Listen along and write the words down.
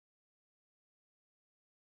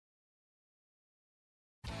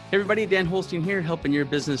Hey everybody, Dan Holstein here, helping your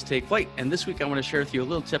business take flight. And this week I want to share with you a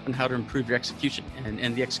little tip on how to improve your execution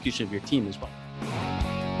and the execution of your team as well.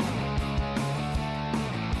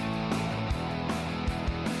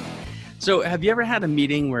 So have you ever had a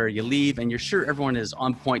meeting where you leave and you're sure everyone is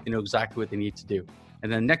on point, they know exactly what they need to do?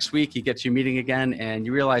 And then next week you get to your meeting again and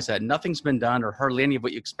you realize that nothing's been done or hardly any of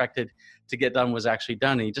what you expected to get done was actually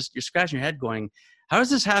done. And you're scratching your head going, how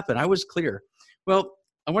does this happen? I was clear. Well,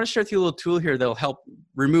 I want to share with you a little tool here that'll help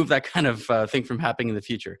remove that kind of thing from happening in the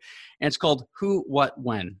future. And it's called Who, What,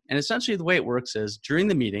 When. And essentially the way it works is during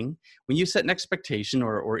the meeting, when you set an expectation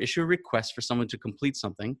or issue a request for someone to complete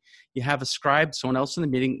something, you have a scribe, someone else in the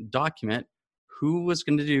meeting, document who was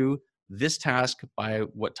going to do this task by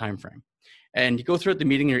what time frame. And you go throughout the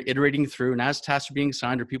meeting, you're iterating through, and as tasks are being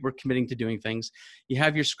assigned or people are committing to doing things, you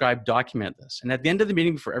have your scribe document this. And at the end of the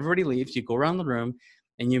meeting, before everybody leaves, you go around the room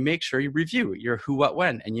and you make sure you review your who, what,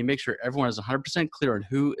 when, and you make sure everyone is 100% clear on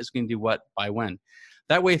who is going to do what by when.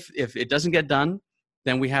 That way, if it doesn't get done,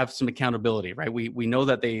 then we have some accountability, right? We know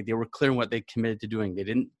that they were clear on what they committed to doing. They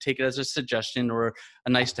didn't take it as a suggestion or a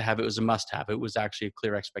nice to have. It was a must have. It was actually a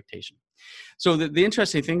clear expectation. So the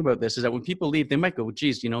interesting thing about this is that when people leave, they might go,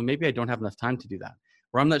 geez, maybe I don't have enough time to do that.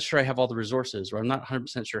 Or I'm not sure I have all the resources, or I'm not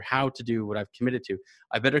 100% sure how to do what I've committed to.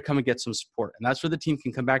 I better come and get some support. And that's where the team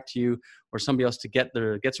can come back to you or somebody else to get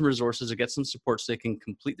some resources or get some support so they can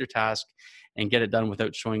complete their task and get it done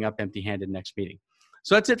without showing up empty-handed next meeting.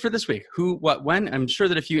 So that's it for this week. Who, what, when. I'm sure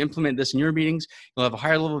that if you implement this in your meetings, you'll have a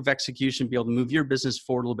higher level of execution, be able to move your business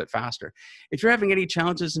forward a little bit faster. If you're having any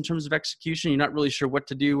challenges in terms of execution, you're not really sure what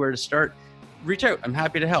to do, where to start, reach out. I'm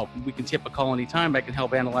happy to help. We can tip a call anytime. I can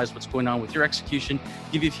help analyze what's going on with your execution,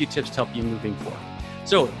 give you a few tips to help you moving forward.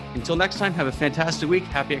 So until next time, have a fantastic week.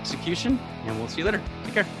 Happy execution, and we'll see you later.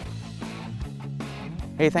 Take care.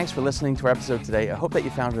 Hey, thanks for listening to our episode today. I hope that you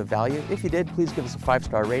found it of value. If you did, please give us a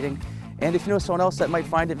 5-star rating. And if you know someone else that might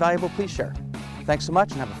find it valuable, please share. Thanks so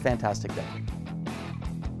much and have a fantastic day.